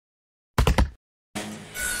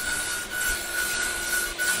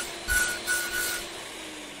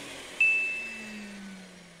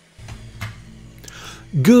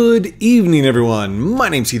Good evening, everyone. My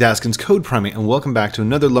name's Heath, Haskins, Code Primate, and welcome back to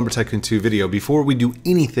another Lumber Tycoon 2 video. Before we do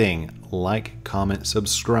anything, like, comment,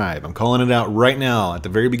 subscribe. I'm calling it out right now at the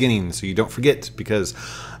very beginning so you don't forget, because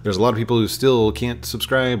there's a lot of people who still can't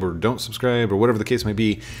subscribe or don't subscribe or whatever the case may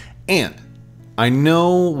be. And I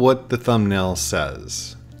know what the thumbnail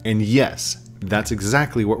says. And yes, that's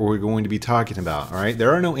exactly what we're going to be talking about, all right?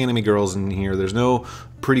 There are no anime girls in here. There's no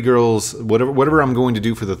pretty girls, whatever I'm going to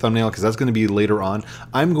do for the thumbnail, because that's going to be later on.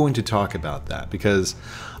 I'm going to talk about that because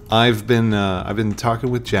I've been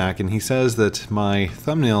talking with Jack, and he says that my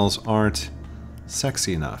thumbnails aren't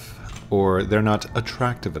sexy enough, or they're not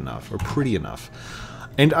attractive enough, or pretty enough.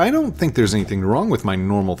 And I don't think there's anything wrong with my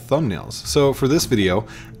normal thumbnails. So for this video,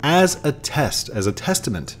 as a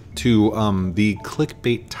testament to the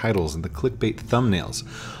clickbait titles and the clickbait thumbnails,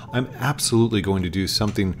 I'm absolutely going to do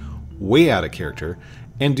something way out of character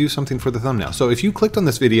and do something for the thumbnail. So if you clicked on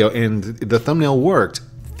this video and the thumbnail worked,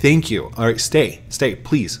 thank you. All right, stay,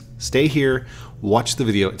 please. Stay here, watch the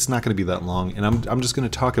video. It's not gonna be that long, and I'm just gonna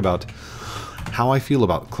talk about how I feel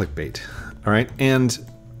about clickbait, all right? And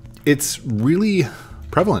it's really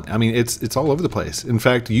prevalent. I mean, it's all over the place. In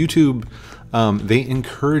fact, YouTube, they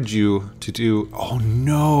encourage you to do, oh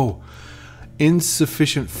no,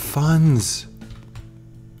 insufficient funds.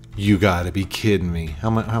 You gotta be kidding me.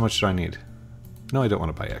 How much do I need? No, I don't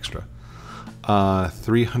want to buy extra.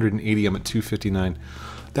 380, I'm at 259.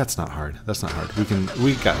 That's not hard. That's not hard.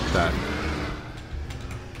 We got that.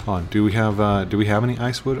 Hold on, do we have any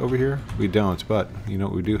ice wood over here? We don't, but you know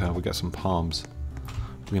what we do have? We got some palms.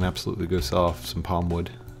 We can absolutely go sell off some palm wood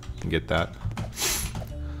and get that.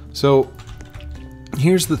 So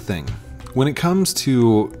here's the thing. When it comes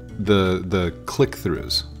to the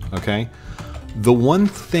click-throughs, okay? The one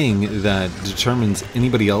thing that determines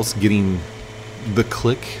anybody else getting the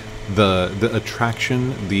click, the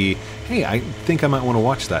attraction, the hey, I think I might want to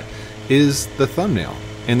watch that, is the thumbnail.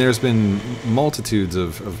 And there's been multitudes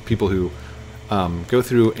of people who go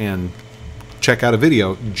through and check out a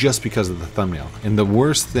video just because of the thumbnail. And the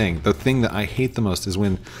worst thing, the thing that I hate the most, is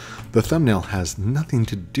when the thumbnail has nothing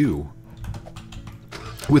to do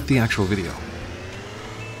with the actual video.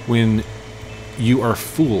 When you are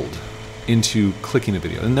fooled into clicking a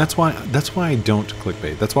video. And that's why I don't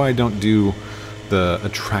clickbait. That's why I don't do the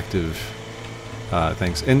attractive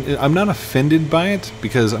things. And I'm not offended by it,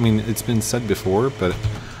 because I mean, it's been said before, but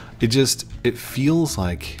it feels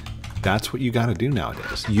like that's what you got to do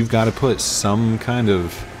nowadays. You've got to put some kind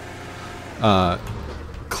of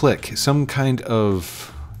click, some kind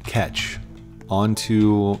of catch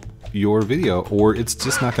onto your video, or it's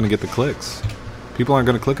just not going to get the clicks. People aren't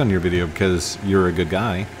going to click on your video because you're a good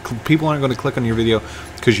guy. People aren't going to click on your video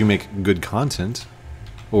because you make good content,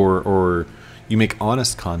 or you make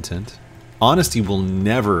honest content. Honesty will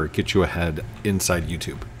never get you ahead inside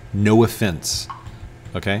YouTube. No offense,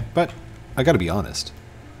 okay? But I got to be honest.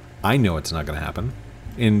 I know it's not going to happen,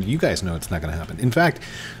 and you guys know it's not going to happen. In fact,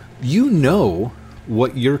 you know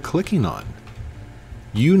what you're clicking on.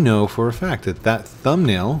 You know for a fact that that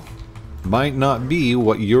thumbnail might not be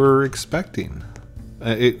what you're expecting.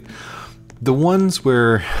 The ones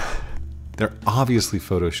where they're obviously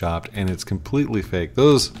photoshopped and it's completely fake,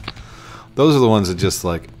 those are the ones that just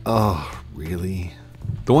like, oh, really?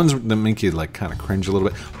 The ones that make you like kind of cringe a little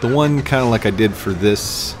bit. The one kind of like I did for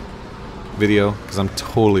this video, because I'm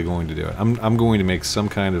totally going to do it. I'm going to make some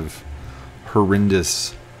kind of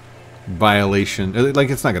horrendous violation. Like,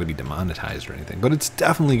 it's not going to be demonetized or anything, but it's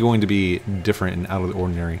definitely going to be different and out of the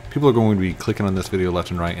ordinary. People are going to be clicking on this video left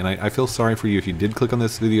and right, and I feel sorry for you if you did click on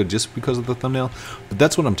this video just because of the thumbnail. But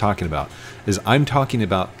that's what I'm talking about. I'm talking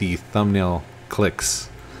about the thumbnail clicks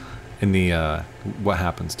and the what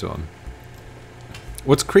happens to them.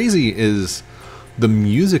 What's crazy is the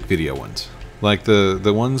music video ones, like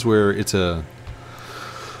the ones where it's a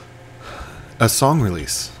song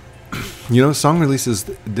release. You know, song releases,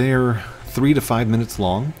 they're 3 to 5 minutes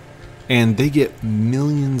long, and they get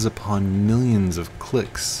millions upon millions of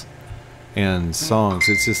clicks and songs.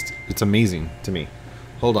 It's amazing to me.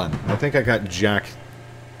 Hold on, I think I got Jack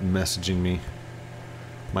messaging me.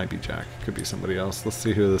 Might be Jack, could be somebody else. Let's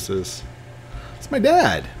see who this is. It's my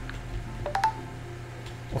dad.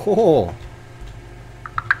 Oh.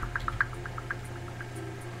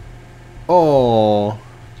 Oh.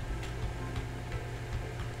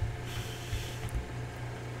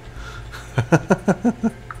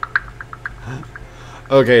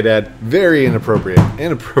 Okay, Dad. Very inappropriate.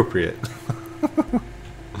 Inappropriate.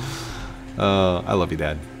 I love you,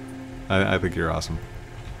 Dad. I think you're awesome.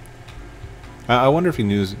 I wonder if he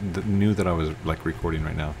knew that I was like recording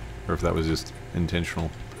right now, or if that was just intentional.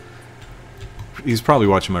 He's probably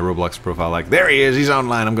watching my Roblox profile like, there he is, he's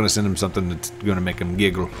online, I'm going to send him something that's going to make him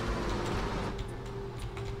giggle.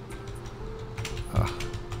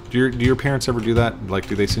 Do your parents ever do that? Like,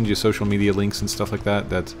 do they send you social media links and stuff like that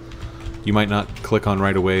that you might not click on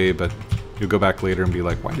right away, but you'll go back later and be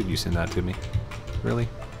like, why did you send that to me? Really?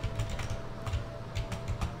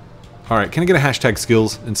 Alright, can I get a hashtag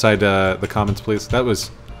skills inside the comments, please? That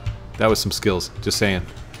was some skills. Just saying.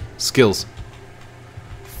 Skills.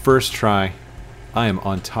 First try. I am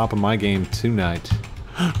on top of my game tonight.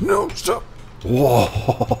 No, stop. Whoa,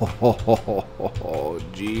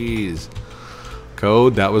 jeez.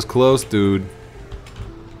 Code, that was close, dude.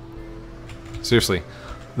 Seriously.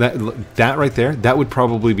 That right there, that would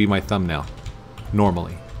probably be my thumbnail.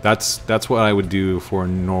 Normally. That's what I would do for a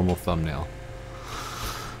normal thumbnail.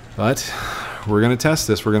 But we're gonna test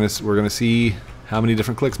this. We're gonna see how many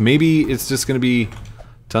different clicks. Maybe it's just gonna be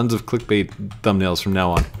tons of clickbait thumbnails from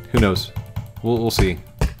now on. Who knows? We'll see.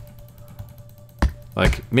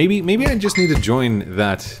 Like maybe I just need to join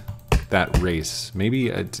that race. Maybe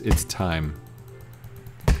it's time.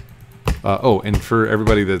 Oh, and for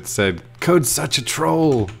everybody that said Code's such a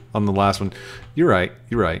troll on the last one, you're right.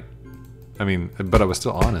 You're right. I mean, but I was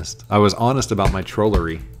still honest. I was honest about my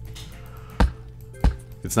trollery.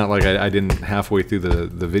 It's not like I didn't halfway through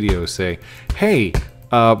the video say, hey,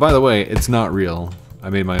 by the way, it's not real.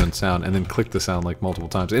 I made my own sound and then clicked the sound like multiple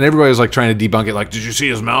times. And everybody was like trying to debunk it like, did you see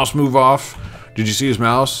his mouse move off? Did you see his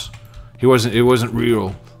mouse? It wasn't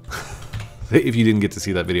real. If you didn't get to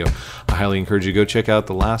see that video, I highly encourage you to go check out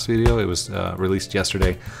the last video. It was released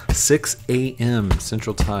yesterday, 6 a.m.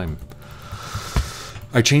 Central Time.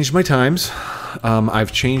 I changed my times.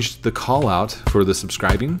 I've changed the call out for the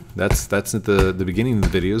subscribing. That's at the beginning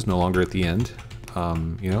of the videos, no longer at the end.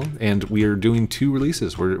 You know, and we are doing 2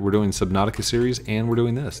 releases. We're doing Subnautica series and we're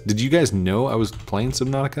doing this. Did you guys know I was playing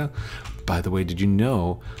Subnautica? By the way, did you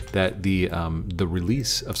know that the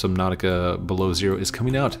release of Subnautica Below Zero is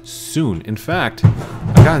coming out soon? In fact,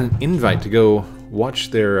 I got an invite to go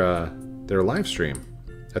watch their live stream.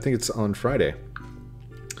 I think it's on Friday.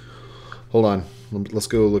 Hold on, let's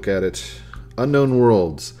go look at it. Unknown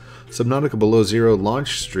Worlds, Subnautica Below Zero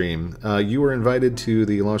launch stream. You were invited to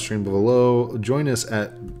the launch stream below. Join us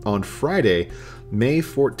on Friday, May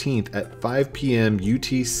 14th at 5 p.m.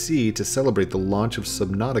 UTC to celebrate the launch of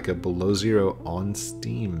Subnautica Below Zero on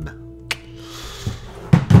Steam.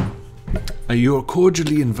 You are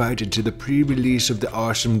cordially invited to the pre-release of the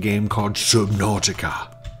awesome game called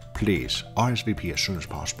Subnautica. Please, RSVP as soon as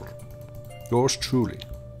possible. Yours truly,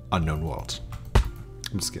 Unknown Worlds.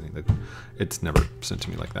 I'm just kidding. It's never sent to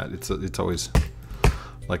me like that. It's always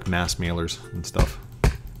like mass mailers and stuff.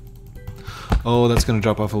 Oh, that's gonna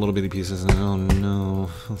drop off a little bitty pieces. Oh no,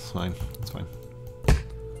 that's fine. That's fine.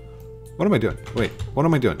 What am I doing? Wait, what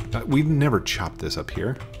am I doing? We never chop this up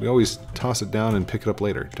here. We always toss it down and pick it up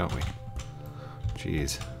later, don't we?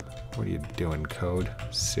 Jeez, what are you doing, Code?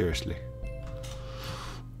 Seriously.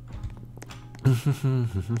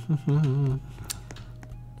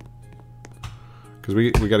 Because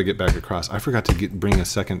we got to get back across. I forgot to bring a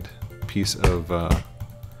second piece of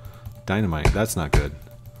dynamite. That's not good.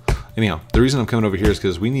 Anyhow, the reason I'm coming over here is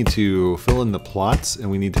because we need to fill in the plots and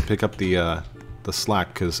we need to pick up the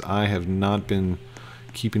slack because I have not been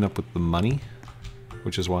keeping up with the money,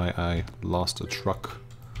 which is why I lost a truck.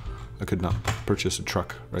 I could not purchase a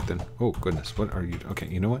truck right then. Oh goodness, what are you? Okay,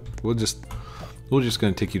 you know what? We're just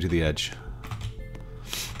gonna take you to the edge.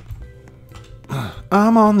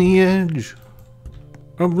 I'm on the edge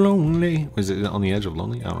of lonely. Was it on the edge of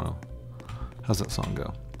lonely? I don't know. How's that song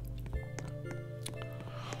go?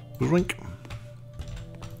 Drink.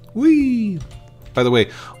 Whee! By the way,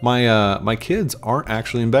 my kids aren't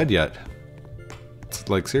actually in bed yet. It's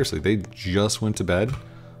like seriously, they just went to bed.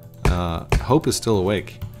 Hope is still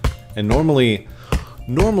awake, and normally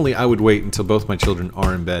I would wait until both my children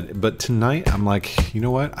are in bed. But tonight I'm like, you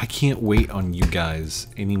know what? I can't wait on you guys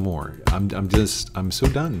anymore. I'm so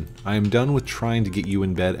done. I am done with trying to get you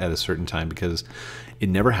in bed at a certain time because it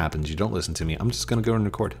never happens. You don't listen to me. I'm just gonna go and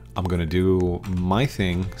record. I'm gonna do my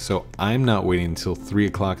thing, so I'm not waiting until 3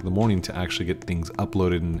 o'clock in the morning to actually get things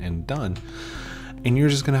uploaded and done. And you're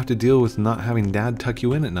just gonna have to deal with not having Dad tuck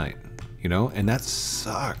you in at night, you know? And that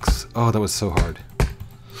sucks. Oh, that was so hard.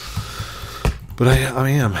 But I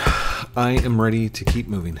am ready to keep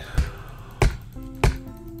moving.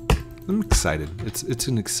 I'm excited. It's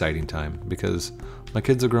an exciting time because my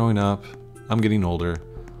kids are growing up. I'm getting older.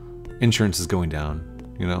 Insurance is going down.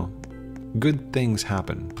 You know, good things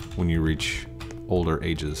happen when you reach older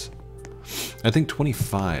ages. I think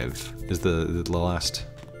 25 is the last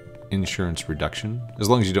insurance reduction, as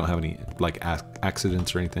long as you don't have any like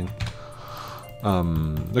accidents or anything.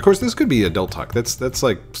 Of course, this could be adult talk. That's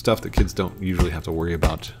like stuff that kids don't usually have to worry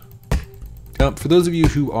about. For those of you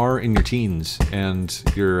who are in your teens and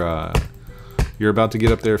you're about to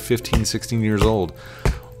get up there 15, 16 years old,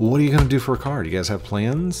 what are you going to do for a car? Do you guys have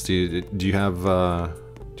plans? Do you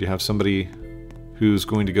have somebody who's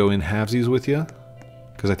going to go in halvesies with you?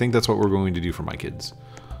 Because I think that's what we're going to do for my kids.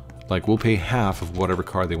 Like, we'll pay half of whatever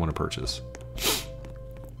car they want to purchase.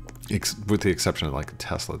 With the exception of like a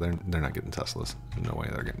Tesla. They're not getting Teslas. No way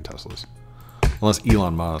they're getting Teslas. Unless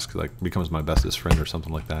Elon Musk like becomes my bestest friend or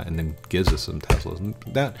something like that and then gives us some Teslas. And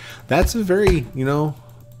that's a very, you know,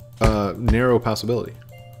 narrow possibility.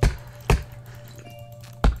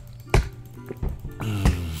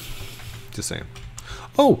 Just saying.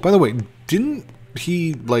 Oh, by the way, didn't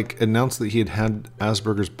he like announce that he had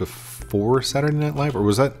Asperger's before Saturday Night Live, or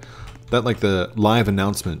was that like the live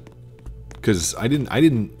announcement? Because I didn't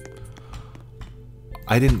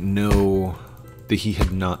know that he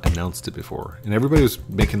had not announced it before, and everybody was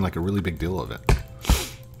making like a really big deal of it.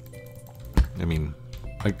 I mean,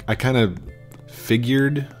 I kind of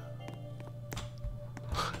figured.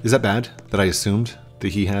 Is that bad that I assumed that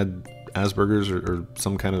he had Asperger's or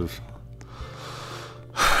some kind of?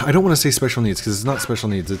 I don't want to say special needs because it's not special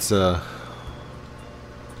needs. It's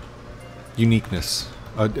uniqueness,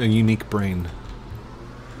 a unique brain.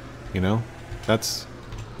 You know, that's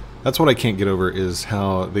what I can't get over is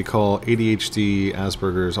how they call ADHD,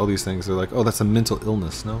 Asperger's, all these things. They're like, oh, that's a mental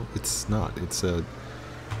illness. No, it's not. It's a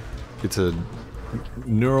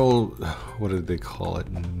neural. What did they call it?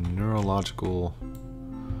 Neurological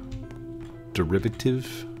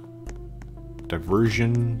derivative,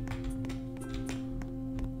 diversion,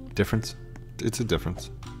 difference. It's a difference.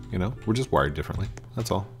 You know, we're just wired differently.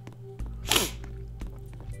 That's all.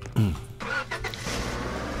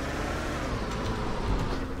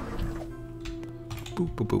 Boop,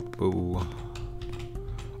 boop, boop, boop.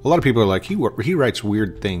 A lot of people are like, he writes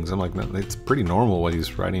weird things. I'm like, man, it's pretty normal what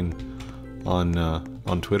he's writing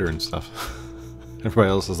on Twitter and stuff. Everybody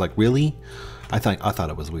else is like, really? I thought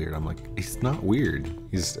it was weird. I'm like, it's not weird.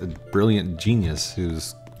 He's a brilliant genius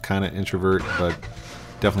who's kind of introvert, but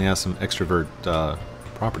definitely has some extrovert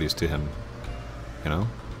properties to him. You know.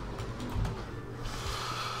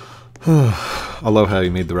 I love how he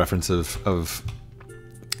made the reference of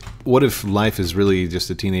what if life is really just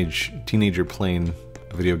a teenager playing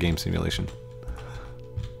a video game simulation?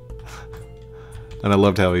 And I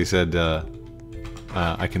loved how he said,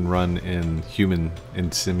 I can run in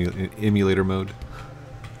emulator mode.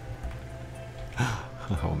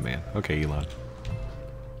 Oh man. Okay, Elon.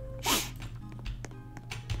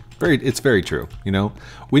 It's very true. You know,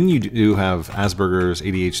 when you do have Asperger's,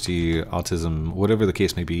 ADHD, autism, whatever the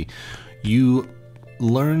case may be, you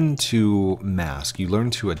learn to mask. You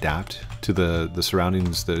learn to adapt to the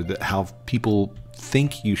surroundings, how people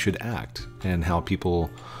think you should act, and how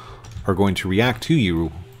people are going to react to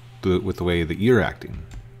you with the way that you're acting.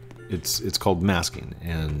 It's called masking,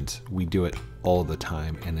 and we do it all the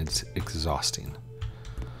time, and it's exhausting.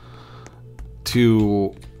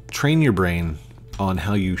 To train your brain on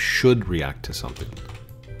how you should react to something.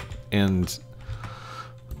 And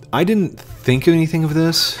I didn't think of anything of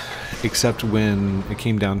this except when it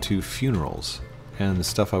came down to funerals and the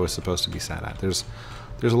stuff I was supposed to be sad at. There's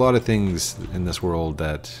a lot of things in this world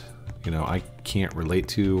that, you know, I can't relate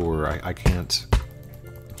to or I can't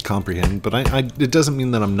comprehend, but it doesn't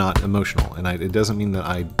mean that I'm not emotional, and it doesn't mean that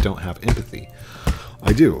I don't have empathy.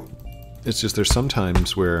 I do. It's just there's some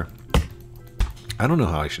times where I don't know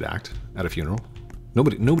how I should act at a funeral.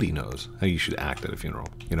 Nobody knows how you should act at a funeral.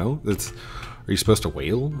 You know, are you supposed to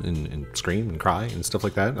wail and scream and cry and stuff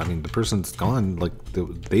like that? I mean, the person's gone. Like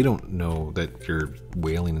they don't know that you're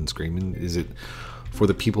wailing and screaming. Is it for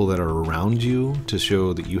the people that are around you to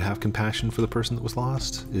show that you have compassion for the person that was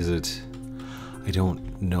lost? Is it? I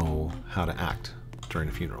don't know how to act during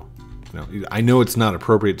a funeral. You know, I know it's not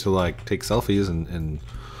appropriate to like take selfies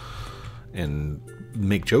and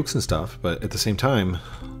make jokes and stuff, but at the same time,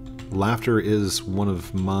 laughter is one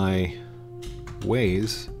of my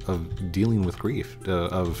ways of dealing with grief,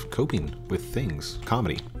 of coping with things.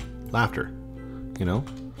 Comedy, laughter, you know?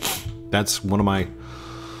 That's one of my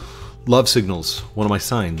love signals, one of my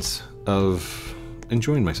signs of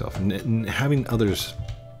enjoying myself and having others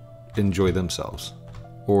enjoy themselves,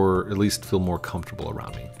 or at least feel more comfortable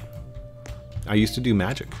around me. I used to do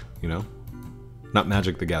magic, you know? Not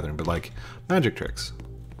Magic the Gathering, but like magic tricks.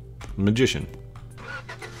 Magician.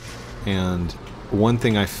 And one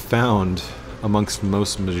thing I found amongst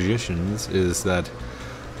most magicians is that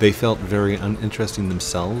they felt very uninteresting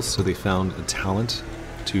themselves, so they found a talent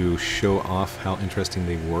to show off how interesting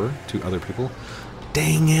they were to other people.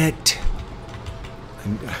 Dang it!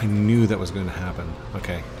 I knew that was going to happen.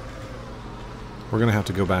 Okay. We're going to have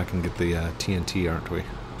to go back and get the TNT, aren't we?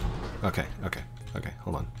 Okay, okay, okay.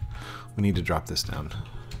 Hold on. We need to drop this down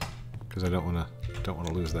because I don't want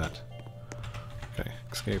to lose that. Okay,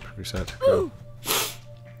 escape, reset, go.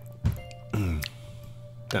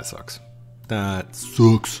 That sucks. That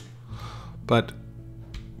sucks. But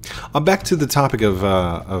I'm back to the topic of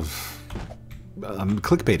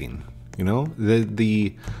clickbaiting. You know,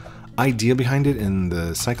 the idea behind it and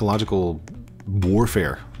the psychological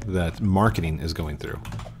warfare that marketing is going through.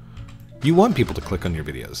 You want people to click on your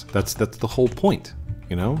videos. That's the whole point,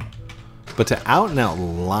 you know? But to out and out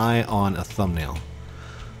lie on a thumbnail,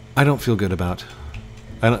 I don't feel good about.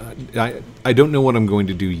 I don't know what I'm going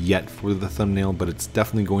to do yet for the thumbnail, but it's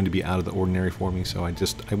definitely going to be out of the ordinary for me, so I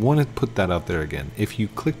want to put that out there again. If you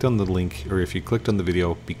clicked on the link, or if you clicked on the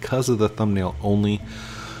video because of the thumbnail only,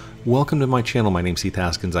 welcome to my channel. My name's Heath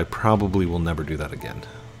Haskins. I probably will never do that again.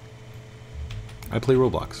 I play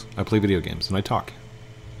Roblox, I play video games, and I talk.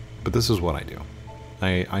 But this is what I do.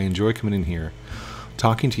 I enjoy coming in here,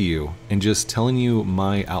 talking to you, and just telling you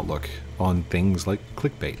my outlook on things like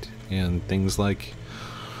clickbait, and things like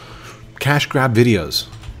cash grab videos,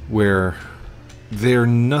 where they're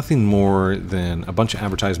nothing more than a bunch of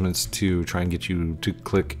advertisements to try and get you to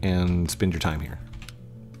click and spend your time here.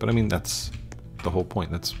 But I mean, that's the whole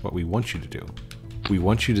point. That's what we want you to do. We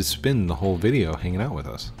want you to spend the whole video hanging out with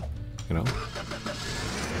us, you know?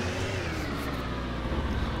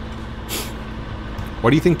 Why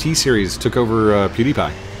do you think T-Series took over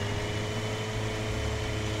PewDiePie?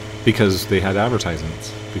 Because they had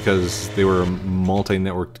advertisements. Because they were a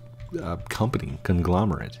multi-network company,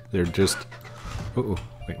 conglomerate. They're just... Uh-oh,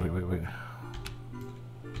 wait.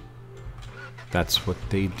 That's what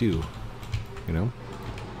they do, you know?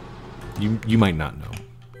 You might not know.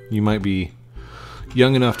 You might be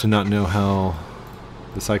young enough to not know how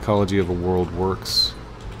the psychology of a world works,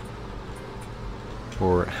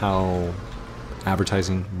 or how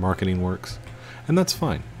advertising, marketing works, and that's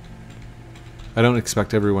fine. I don't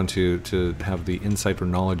expect everyone to have the insight or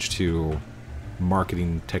knowledge to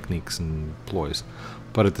marketing techniques and ploys,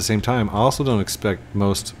 but at the same time, I also don't expect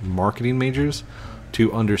most marketing majors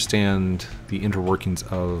to understand the interworkings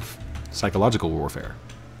of psychological warfare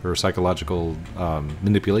or psychological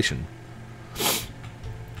manipulation.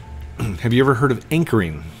 Have you ever heard of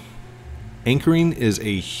anchoring? Anchoring is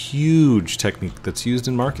a huge technique that's used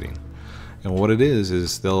in marketing. And what it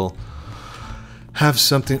is they'll have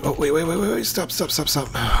something... Oh, wait, stop.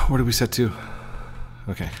 Where did we set to?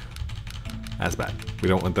 Okay. That's bad. We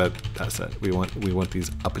don't want that set. We want these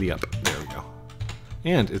uppity up. There we go.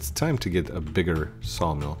 And it's time to get a bigger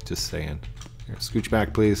sawmill, just saying. Here, scooch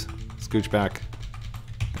back, please. Scooch back.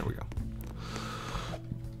 There we go.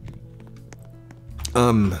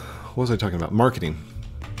 What was I talking about? Marketing.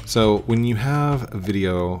 So when you have a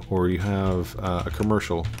video or you have a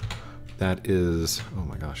commercial that is... Oh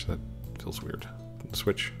my gosh, that feels weird.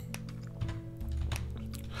 Switch.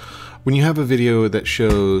 When you have a video that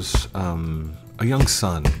shows a young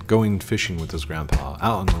son going fishing with his grandpa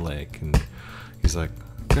out on the lake, and he's like,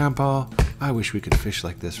 "Grandpa, I wish we could fish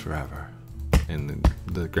like this forever." And then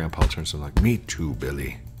the grandpa turns to him like, "Me too,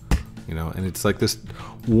 Billy." You know, and it's like this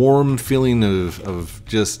warm feeling of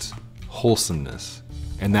just wholesomeness.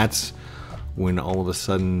 And that's when all of a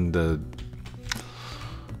sudden the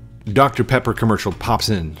Dr. Pepper commercial pops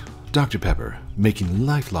in. Dr. Pepper, making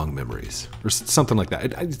lifelong memories. Or something like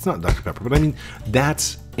that. It's not Dr. Pepper, but I mean,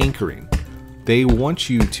 that's anchoring. They want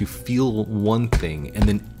you to feel one thing and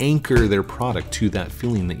then anchor their product to that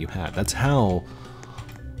feeling that you had. That's how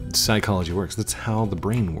psychology works. That's how the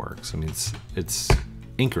brain works. I mean, it's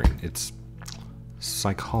anchoring. It's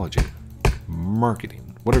psychology,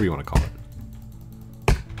 marketing, whatever you want to call it.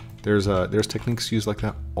 There's techniques used like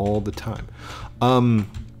that all the time.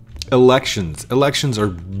 Elections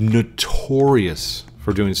are notorious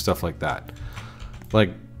for doing stuff like that.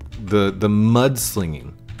 Like the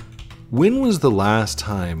mudslinging. When was the last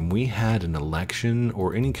time we had an election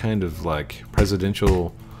or any kind of like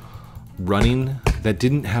presidential running that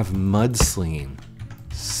didn't have mudslinging?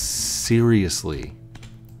 Seriously.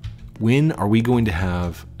 When are we going to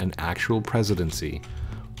have an actual presidency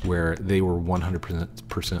where they were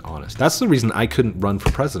 100% honest? That's the reason I couldn't run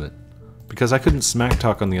for president. Because I couldn't smack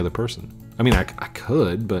talk on the other person. I mean, I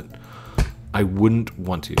could, but I wouldn't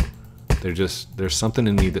want to. There's something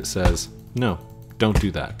in me that says, no, don't do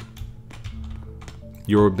that.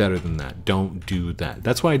 You're better than that. Don't do that.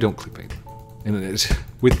 That's why I don't clickbait. And it's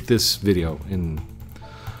with this video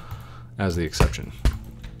as the exception.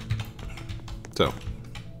 So,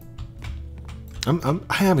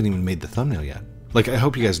 I haven't even made the thumbnail yet. Like, I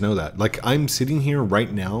hope you guys know that. Like, I'm sitting here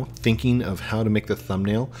right now thinking of how to make the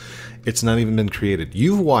thumbnail. It's not even been created.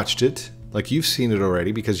 You've watched it. Like, you've seen it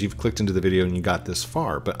already because you've clicked into the video and you got this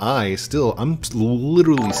far. But I'm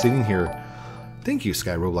literally sitting here. Thank you,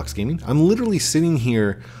 Sky Roblox Gaming. I'm literally sitting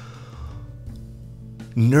here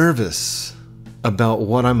nervous about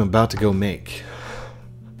what I'm about to go make.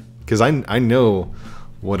 Because I know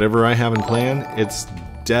whatever I have in plan, it's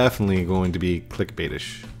definitely going to be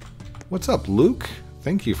clickbaitish. What's up, Luke?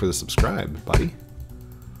 Thank you for the subscribe, buddy.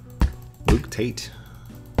 Luke Tate.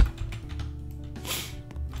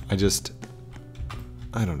 I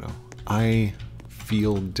don't know. I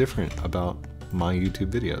feel different about my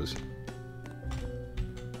YouTube videos.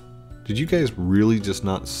 Did you guys really just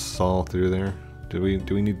not saw through there? Do we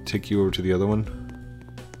need to take you over to the other one?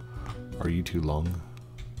 Are you too long?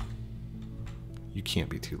 You can't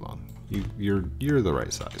be too long. You're the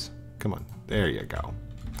right size. Come on. There you go.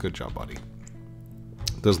 Good job, buddy.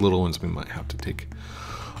 Those little ones we might have to take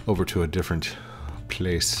over to a different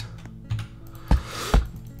place.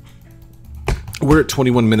 We're at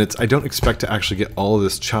 21 minutes. I don't expect to actually get all of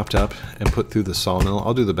this chopped up and put through the sawmill.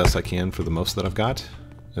 I'll do the best I can for the most that I've got.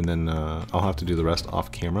 And then I'll have to do the rest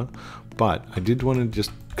off camera. But I did want to just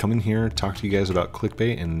come in here, talk to you guys about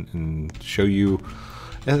clickbait and show you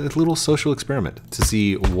a little social experiment to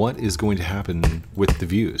see what is going to happen with the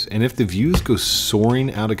views. And if the views go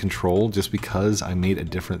soaring out of control just because I made a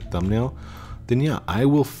different thumbnail, then yeah, I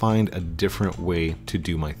will find a different way to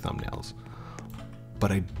do my thumbnails.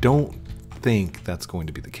 But I don't think that's going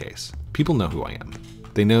to be the case. People know who I am.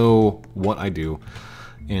 They know what I do.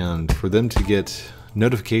 And for them to get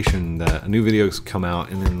notification that a new video's come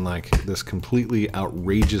out and then like this completely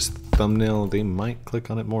outrageous thumbnail, they might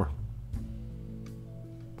click on it more.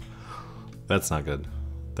 That's not good.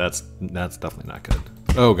 That's definitely not good.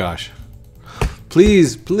 Oh gosh.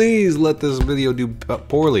 Please let this video do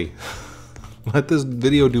poorly. Let this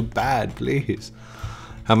video do bad, please.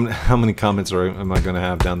 How many comments am I going to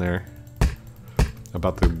have down there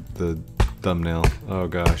about the thumbnail? Oh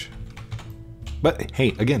gosh. But hey,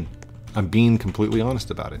 again, I'm being completely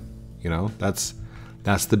honest about it. You know, that's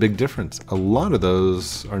the big difference. A lot of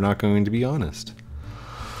those are not going to be honest.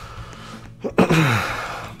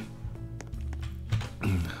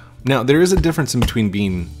 Now, there is a difference in between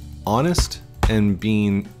being honest and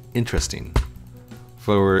being interesting.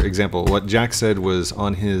 For example, what Jack said was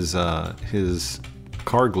on his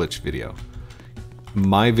car glitch video.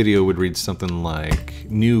 My video would read something like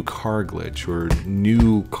new car glitch or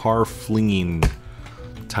new car flinging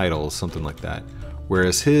titles, something like that.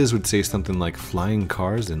 Whereas his would say something like flying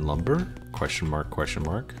cars in lumber, question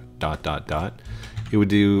mark, dot, dot, dot. It would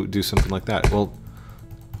do something like that. Well,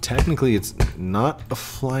 technically it's not a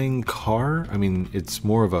flying car. I mean, it's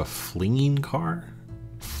more of a flinging car.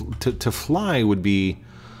 To fly would be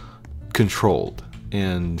controlled,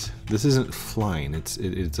 and this isn't flying. It's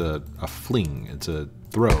a fling. It's a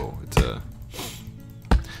throw.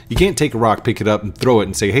 You can't take a rock, pick it up, and throw it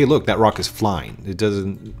and say, "Hey, look, that rock is flying." It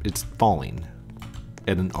doesn't. It's falling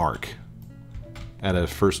at an arc, at a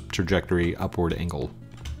first trajectory upward angle,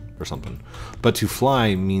 or something. But to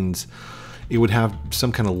fly means it would have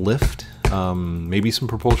some kind of lift, maybe some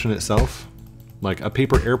propulsion itself. Like a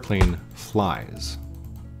paper airplane flies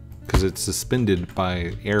because it's suspended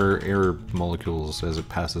by air molecules as it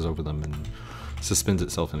passes over them and suspends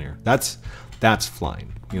itself in air. That's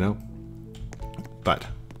flying, you know. But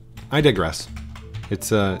I digress.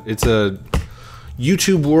 It's a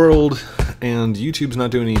YouTube world, and YouTube's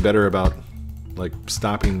not doing any better about like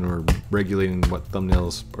stopping or regulating what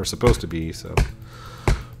thumbnails are supposed to be. So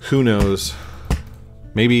who knows?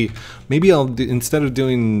 Maybe I'll do, instead of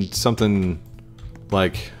doing something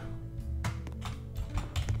like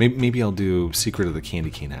maybe I'll do Secret of the Candy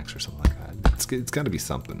Cane Axe or something like that. It's got to be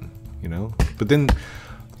something, you know. But then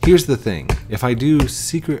here's the thing: if I do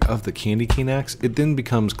Secret of the Candy Cane Axe, it then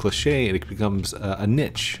becomes cliche and it becomes a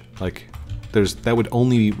niche. Like that would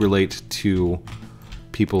only relate to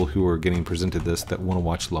people who are getting presented this that want to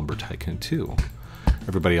watch Lumber Tycoon 2.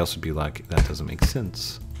 Everybody else would be like, that doesn't make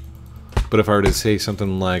sense. But if I were to say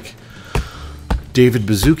something like, David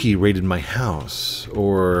Bazooki raided my house,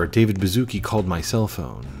 or David Bazooki called my cell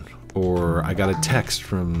phone, or I got a text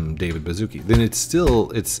from David Bazooki, then it's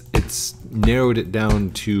narrowed it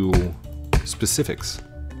down to specifics.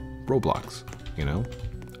 Roblox, you know?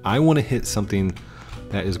 I want to hit something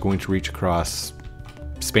that is going to reach across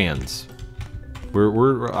spans.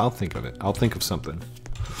 I'll think of it. I'll think of something.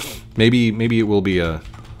 Maybe it will be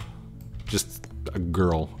just a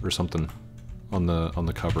girl or something on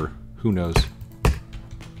the cover. Who knows?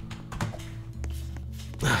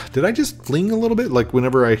 Did I just fling a little bit? Like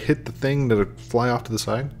whenever I hit the thing, did it fly off to the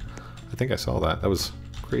side? I think I saw that. That was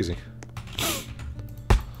crazy.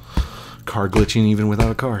 Car glitching even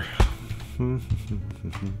without a car.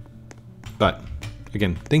 But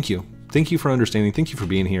again, thank you. Thank you for understanding. Thank you for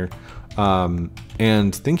being here.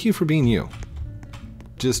 And thank you for being you.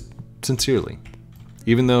 Just sincerely.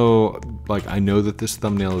 Even though, like, I know that this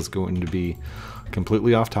thumbnail is going to be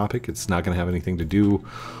completely off topic. It's not going to have anything to do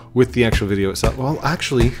with the actual video itself. Well,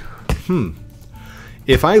 actually,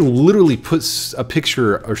 if I literally put a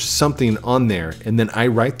picture or something on there and then I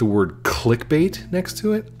write the word clickbait next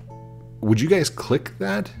to it, would you guys click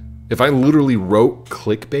that? If I literally wrote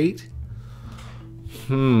clickbait?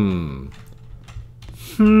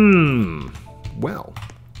 Well,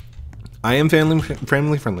 I am family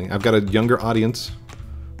friendly. I've got a younger audience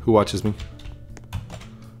who watches me.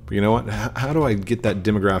 But you know what? How do I get that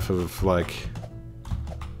demographic of like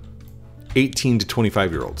 18 to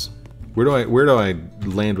 25-year-olds? Where do I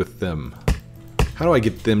land with them? How do I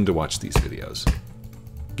get them to watch these videos?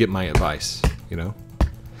 Get my advice, you know?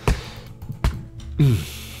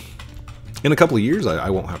 In a couple of years, I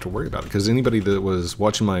won't have to worry about it, because anybody that was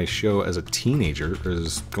watching my show as a teenager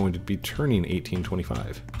is going to be turning 18,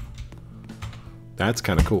 25. That's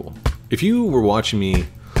kind of cool. If you were watching me,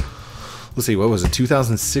 let's see, what was it,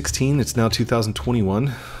 2016? It's now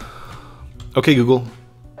 2021. Okay, Google.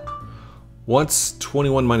 What's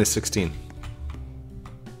 21 minus 16?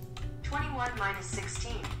 21 minus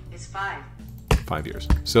 16 is 5. 5 years.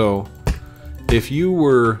 So, if you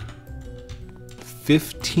were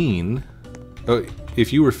 15... Oh,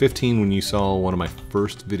 if you were 15 when you saw one of my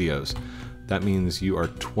first videos, that means you are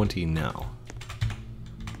 20 now.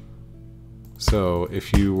 So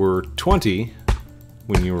if you were 20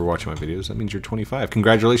 when you were watching my videos, that means you're 25.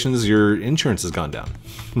 Congratulations, your insurance has gone down.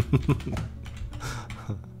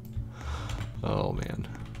 Oh man.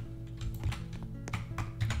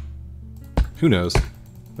 Who knows?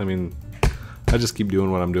 I mean, I just keep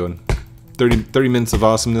doing what I'm doing. 30 minutes of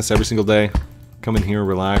awesomeness every single day. Come in here,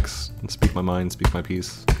 relax, and speak my mind, speak my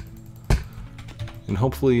piece. And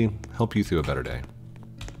hopefully help you through a better day.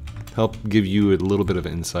 Help give you a little bit of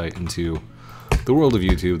insight into the world of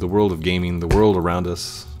YouTube, the world of gaming, the world around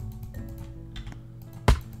us.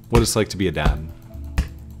 What it's like to be a dad.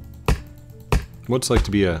 What it's like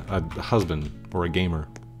to be a husband or a gamer.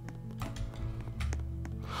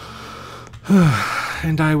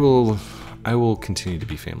 And I will continue to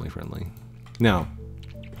be family friendly. Now,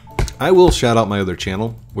 I will shout out my other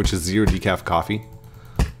channel, which is Zero Decaf Coffee.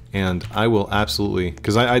 And I will absolutely,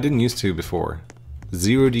 because I didn't used to before.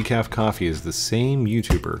 Zero Decaf Coffee is the same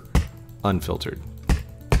YouTuber, unfiltered.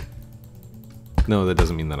 No, that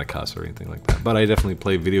doesn't mean that I cuss or anything like that. But I definitely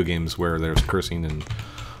play video games where there's cursing and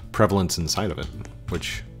prevalence inside of it.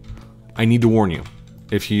 Which, I need to warn you.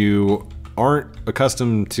 If you aren't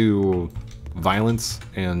accustomed to violence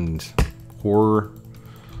and horror,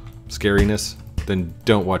 scariness, then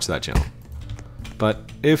don't watch that channel.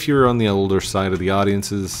 But if you're on the older side of the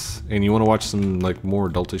audiences and you want to watch some like more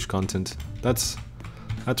adultish content, that's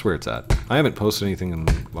where it's at. I haven't posted anything in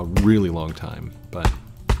a really long time, but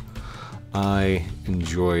I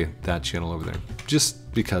enjoy that channel over there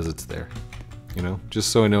just because it's there, you know, just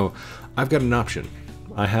so I know I've got an option.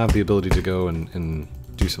 I have the ability to go and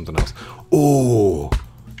do something else. Oh,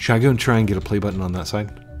 should I go and try and get a play button on that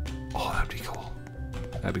side? Oh, that'd be cool.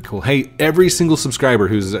 That'd be cool. Hey, every single subscriber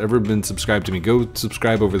who's ever been subscribed to me, go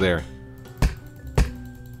subscribe over there.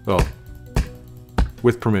 Well,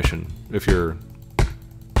 with permission, if you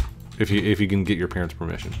can get your parents'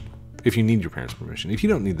 permission. If you need your parents' permission. If you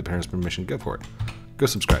don't need the parents' permission, go for it. Go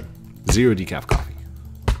subscribe. Zero Decaf Coffee.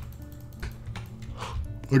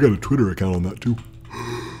 I got a Twitter account on that too.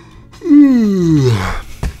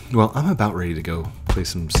 Well, I'm about ready to go play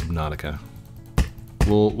some Subnautica.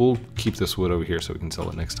 We'll keep this wood over here so we can sell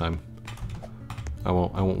it next time. I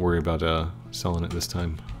won't worry about selling it this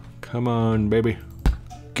time. Come on, baby,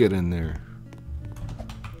 get in there,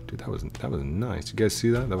 dude. That was nice. You guys see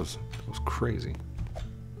that? That was crazy.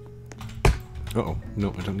 Uh oh,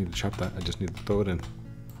 no, I don't need to chop that. I just need to throw it in.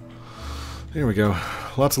 There we go.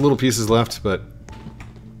 Lots of little pieces left, but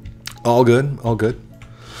all good, all good.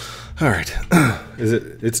 All right,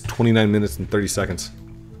 it's 29 minutes and 30 seconds.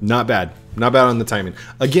 Not bad. Not bad on the timing.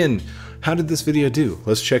 Again, how did this video do?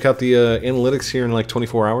 Let's check out the analytics here in like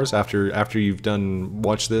 24 hours after you've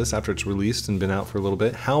watched this, after it's released and been out for a little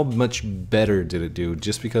bit. How much better did it do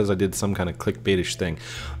just because I did some kind of clickbaitish thing?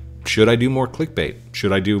 Should I do more clickbait?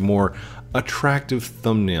 Should I do more attractive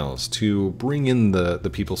thumbnails to bring in the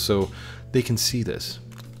people so they can see this?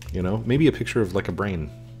 You know, maybe a picture of like a brain.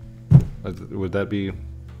 Would that be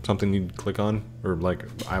something you'd click on, or like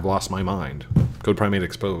I've lost my mind, Code Primate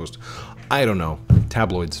exposed. I don't know,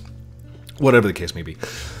 tabloids, whatever the case may be.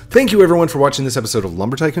 Thank you everyone for watching this episode of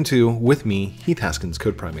Lumber Tycoon 2 with me, Heath Haskins,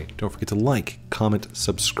 Code Primate. Don't forget to like, comment,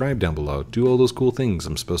 subscribe down below. Do all those cool things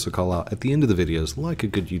I'm supposed to call out at the end of the videos like a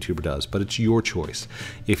good YouTuber does, but it's your choice.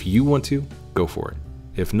 If you want to, go for it.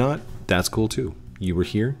 If not, that's cool too. You were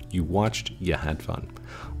here, you watched, you had fun.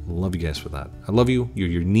 Love you guys for that. I love you. You're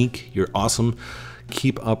unique. You're awesome.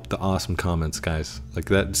 Keep up the awesome comments, guys. Like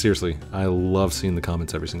that, seriously, I love seeing the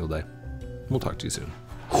comments every single day. We'll talk to you soon.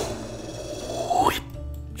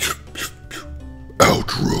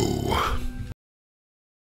 Outro.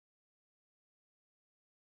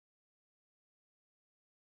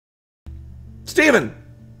 Steven!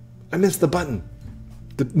 I missed the button.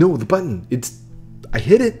 No, the button. I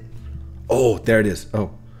hit it. Oh, there it is.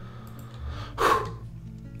 Oh.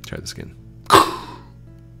 Try this again.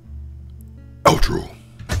 Outro.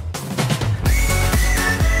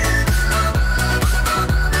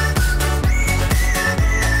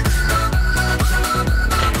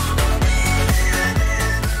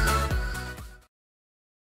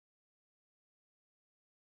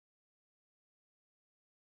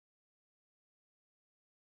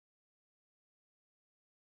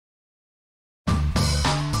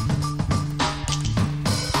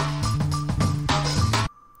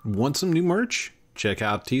 Want some new merch? Check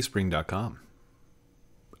out teespring.com.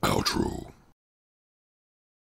 Outro.